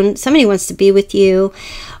comfort zone. Somebody wants to be with you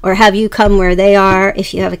or have you come where they are.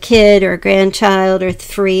 If you have a kid or a grandchild or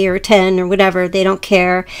 3 or 10 or whatever, they don't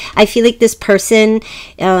care. I feel like this person,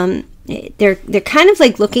 they're kind of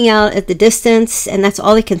like looking out at the distance, and that's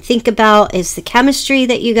all they can think about is the chemistry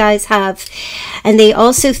that you guys have. And they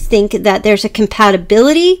also think that there's a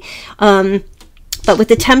compatibility, but with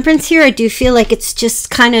the Temperance here, I do feel like it's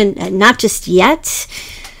just kind of not just yet.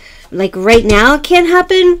 Like right now it can't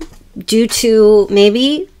happen due to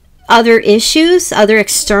maybe other issues, other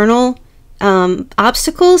external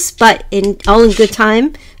obstacles, but all in good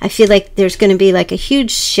time. I feel like there's going to be like a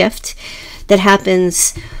huge shift that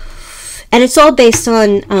happens. And it's all based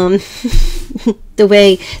on the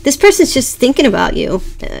way this person's just thinking about you,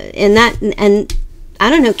 and I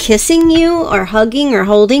don't know, kissing you or hugging or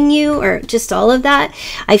holding you or just all of that.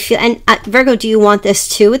 I feel, and Virgo, do you want this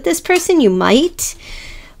too with this person? You might,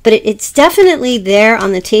 but it's definitely there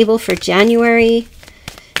on the table for January.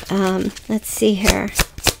 Let's see here.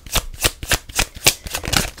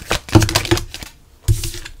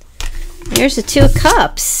 There's the 2 of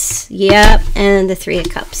Cups. Yep, and the 3 of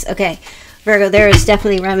Cups. Okay, Virgo, there is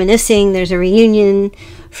definitely reminiscing. There's a reunion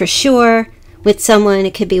for sure with someone.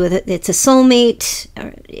 It could be with it's a soulmate.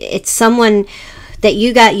 Or it's someone that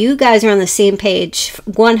you guys are on the same page.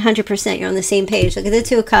 100% you're on the same page. Look at the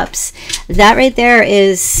 2 of Cups. That right there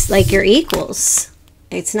is like your equals.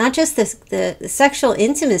 It's not just the sexual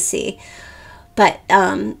intimacy, but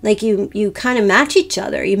like you kind of match each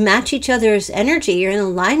other. You match each other's energy. You're in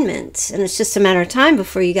alignment, and it's just a matter of time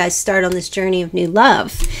before you guys start on this journey of new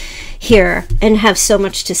love here and have so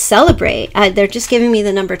much to celebrate. They're just giving me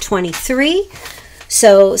the number 23,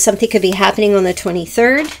 so something could be happening on the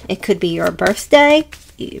 23rd. It could be your birthday,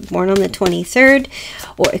 you're born on the 23rd,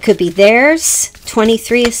 or it could be theirs.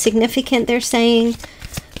 23 is significant, they're saying.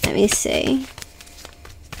 Let me see.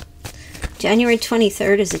 January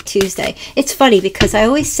 23rd is a Tuesday. It's funny because I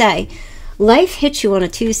always say life hits you on a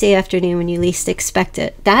Tuesday afternoon when you least expect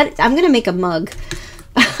it. That I'm gonna make a mug.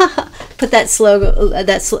 Put that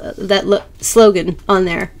slogan on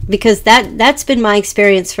there, because that's been my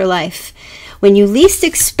experience for life. When you least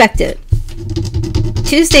expect it,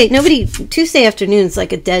 Tuesday afternoon's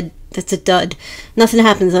like that's a dud. Nothing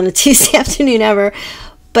happens on a Tuesday afternoon ever.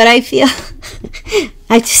 But I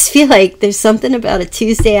just feel like there's something about a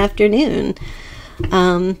Tuesday afternoon.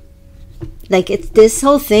 Like this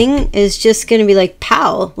whole thing is just going to be like,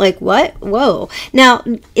 pow, like what? Whoa. Now,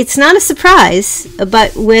 it's not a surprise,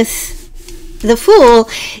 but with the Fool,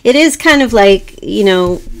 it is kind of like, you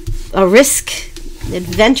know, a risk,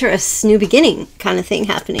 adventurous new beginning kind of thing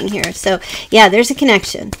happening here. So yeah, there's a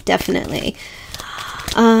connection, definitely.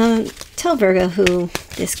 Tell Virgo who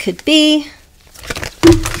this could be.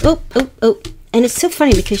 Oh. And it's so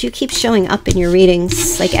funny because you keep showing up in your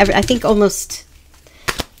readings, like I think almost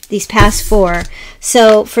these past 4.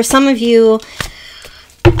 So for some of you,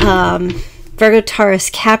 Virgo, Taurus,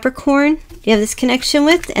 Capricorn, you have this connection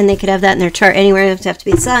with, and they could have that in their chart anywhere. It doesn't have to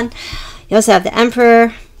be the sun. You also have the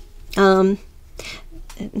Emperor. For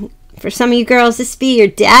some of you girls, this be your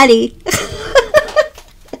daddy.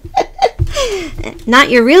 Not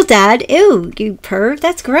your real dad. Ew, you perv.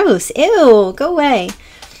 That's gross. Ew, go away.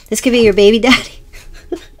 This could be your baby daddy.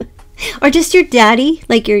 Or just your daddy,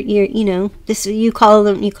 like your you know, this you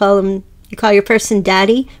call your person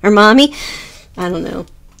daddy or mommy. I don't know.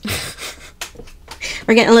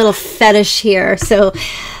 We're getting a little fetish here. So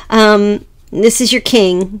this is your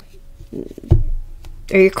king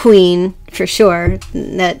or your queen for sure.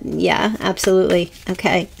 That, yeah, absolutely.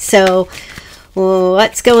 Okay, so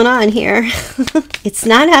what's going on here? It's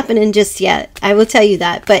not happening just yet, I will tell you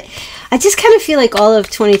that, but I just kind of feel like all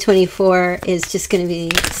of 2024 is just going to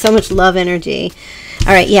be so much love energy.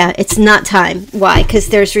 All right, yeah, it's not time. Why? Because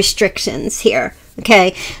there's restrictions here.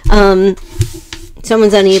 Okay,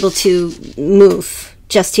 someone's unable to move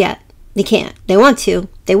just yet. They can't. They want to.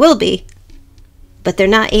 They will be, but they're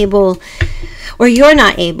not able, or you're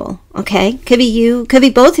not able. Okay, could be you, could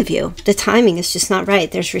be both of you. The timing is just not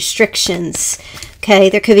right. There's restrictions.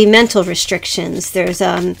 Okay, there could be mental restrictions. There's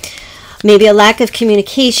maybe a lack of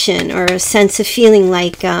communication, or a sense of feeling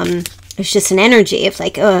like there's just an energy of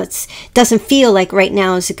like, oh, it doesn't feel like right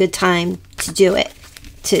now is a good time to do it,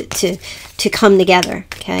 to come together.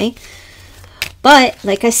 Okay, but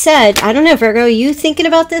like I said, I don't know, Virgo, are you thinking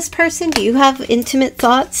about this person? Do you have intimate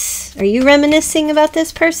thoughts? Are you reminiscing about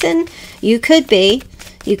this person? You could be.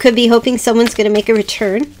 You could be hoping someone's going to make a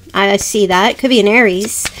return. I see that. It could be an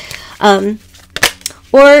Aries.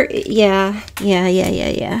 Or, yeah.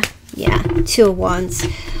 Two of Wands.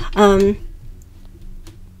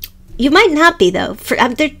 You might not be, though.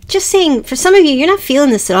 They're just saying, for some of you, you're not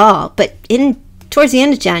feeling this at all. But towards the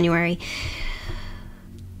end of January,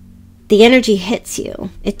 the energy hits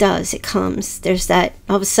you. It does. It comes. There's that,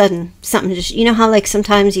 all of a sudden, something just, you know how like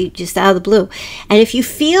sometimes you just out of the blue. And if you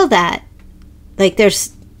feel that, like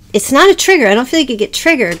it's not a trigger. I don't feel like you get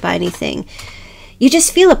triggered by anything. You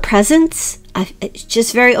just feel a presence. It's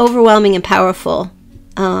just very overwhelming and powerful.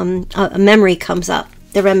 A memory comes up,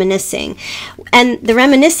 the reminiscing. And the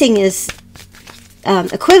reminiscing is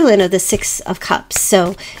equivalent of the Six of Cups.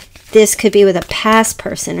 So this could be with a past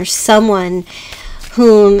person or someone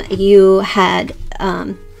whom you had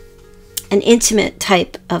an intimate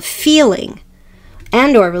type of feeling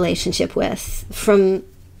and or relationship with from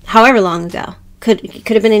however long ago. Could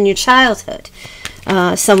have been in your childhood.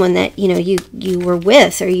 Someone that you were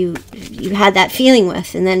with, or you had that feeling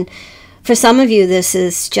with. And then for some of you, this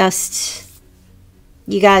is just,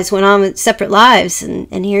 you guys went on with separate lives,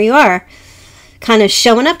 and here you are kind of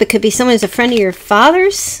showing up. It could be someone who's a friend of your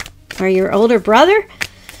father's or your older brother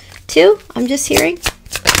too, I'm just hearing.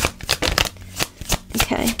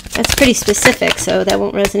 Okay, that's pretty specific, so that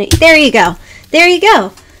won't resonate. There you go. There you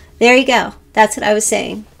go. There you go. That's what I was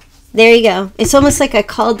saying. There you go. It's almost like I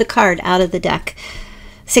called the card out of the deck.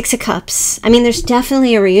 Six of Cups. I mean, there's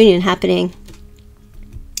definitely a reunion happening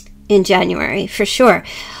in January, for sure.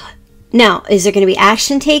 Now, is there going to be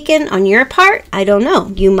action taken on your part? I don't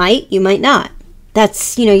know. You might not.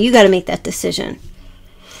 That's, you got to make that decision.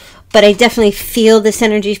 But I definitely feel this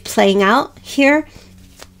energy playing out here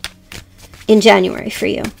in January for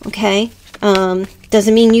you, okay?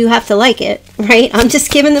 Doesn't mean you have to like it, right? I'm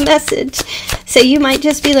just giving the message. So you might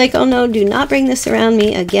just be like, oh no, do not bring this around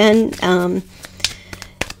me again. And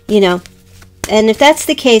if that's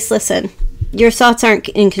the case, listen, your thoughts aren't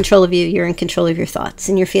in control of you. You're in control of your thoughts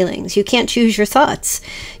and your feelings. You can't choose your thoughts.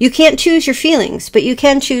 You can't choose your feelings, but you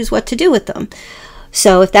can choose what to do with them.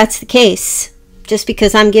 So if that's the case, just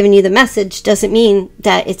because I'm giving you the message doesn't mean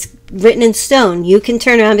that it's written in stone. You can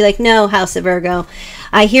turn around and be like, no, House of Virgo,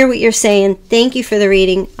 I hear what you're saying. Thank you for the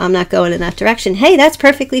reading. I'm not going in that direction. Hey, that's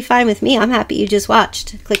perfectly fine with me. I'm happy you just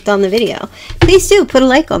clicked on the video. Please do put a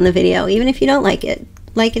like on the video, even if you don't like it.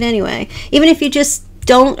 Like it anyway. Even if you just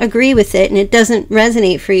don't agree with it and it doesn't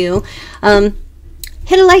resonate for you,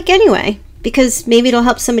 hit a like anyway, because maybe it'll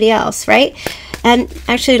help somebody else, right? And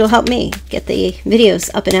actually it'll help me get the videos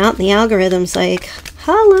up and out, and the algorithm's like,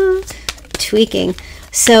 holla, tweaking.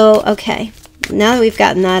 So, okay, now that we've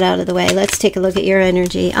gotten that out of the way, let's take a look at your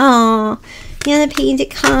energy. Oh, yeah, the Page of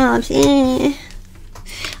Cups.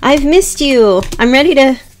 I've missed you. I'm ready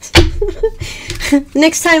to...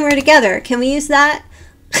 Next time we're together, can we use that?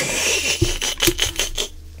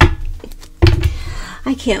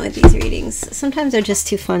 I can't with these readings. Sometimes they're just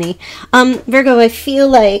too funny. Virgo, I feel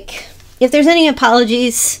like if there's any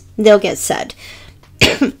apologies, they'll get said.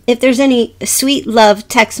 If there's any sweet love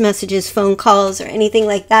text messages, phone calls, or anything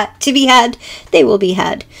like that to be had, they will be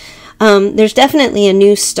had. There's definitely a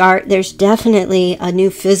new start. There's definitely a new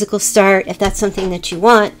physical start, if that's something that you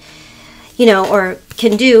want, you know, or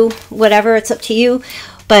can do, whatever, it's up to you.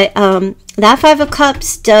 But that Five of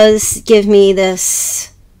Cups does give me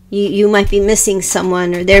this, you might be missing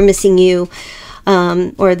someone, or they're missing you,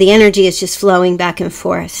 or the energy is just flowing back and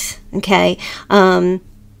forth, okay?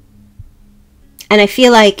 And I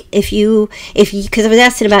feel like if you, because I was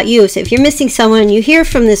asking about you, so if you're missing someone, you hear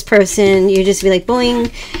from this person, you just be like,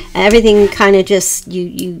 boing, everything kind of just,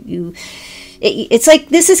 it's like,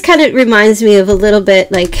 this is kind of reminds me of a little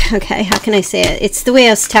bit like, okay, how can I say it? It's the way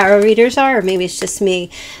us tarot readers are, or maybe it's just me.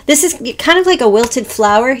 This is kind of like a wilted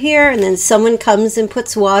flower here, and then someone comes and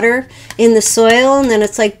puts water in the soil, and then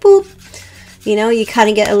it's like, boop, you know, you kind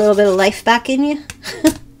of get a little bit of life back in you.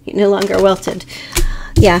 You're no longer wilted.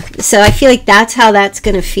 Yeah, so I feel like that's how that's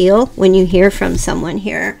going to feel when you hear from someone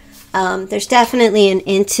here. There's definitely an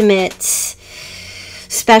intimate,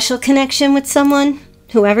 special connection with someone,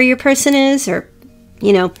 whoever your person is, or,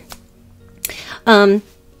 you know.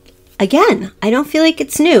 Again, I don't feel like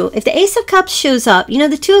it's new. If the Ace of Cups shows up, you know,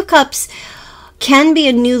 the Two of Cups can be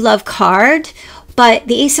a new love card, but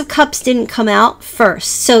the Ace of Cups didn't come out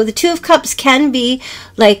first. So the Two of Cups can be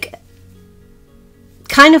like,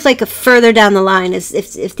 kind of like a further down the line. Is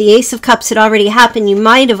if the Ace of Cups had already happened, you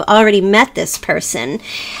might have already met this person,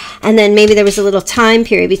 and then maybe there was a little time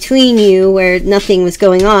period between you where nothing was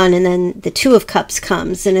going on, and then the Two of Cups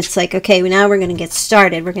comes, and it's like, okay, well, now we're going to get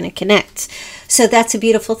started, we're going to connect. So that's a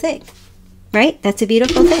beautiful thing, right? That's a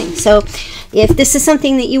beautiful thing. So if this is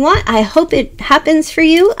something that you want, I hope it happens for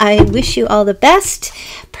you. I wish you all the best.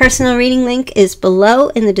 Personal reading link is below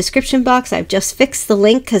in the description box. I've just fixed the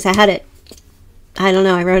link because I had it, I don't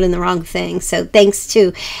know, I wrote in the wrong thing. So thanks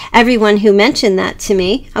to everyone who mentioned that to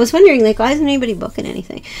me. I was wondering, like, why isn't anybody booking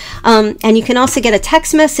anything? And you can also get a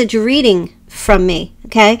text message reading from me,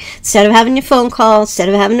 okay? Instead of having your phone call, instead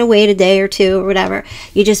of having to wait a day or two or whatever,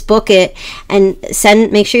 you just book it and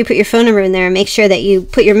make sure you put your phone number in there, and make sure that you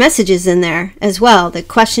put your messages in there as well. The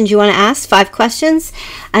questions you want to ask, 5 questions.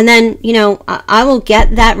 And then, you know, I will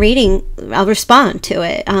get that reading. I'll respond to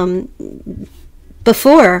it.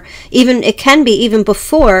 Before, even, it can be even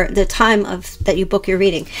before the time of that you book your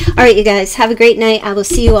reading. All right, you guys, have a great night. I will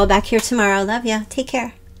see you all back here tomorrow. Love ya. Take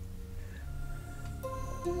care.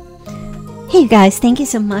 Hey, you guys, thank you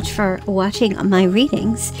so much for watching my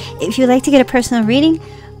readings. If you'd like to get a personal reading,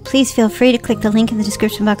 please feel free to click the link in the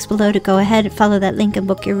description box below to go ahead and follow that link and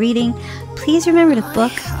book your reading. Please remember to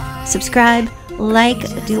book, subscribe,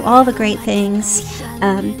 like, do all the great things.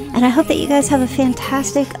 And I hope that you guys have a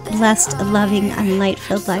fantastic, blessed, loving, and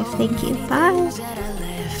light-filled life. Thank you. Bye.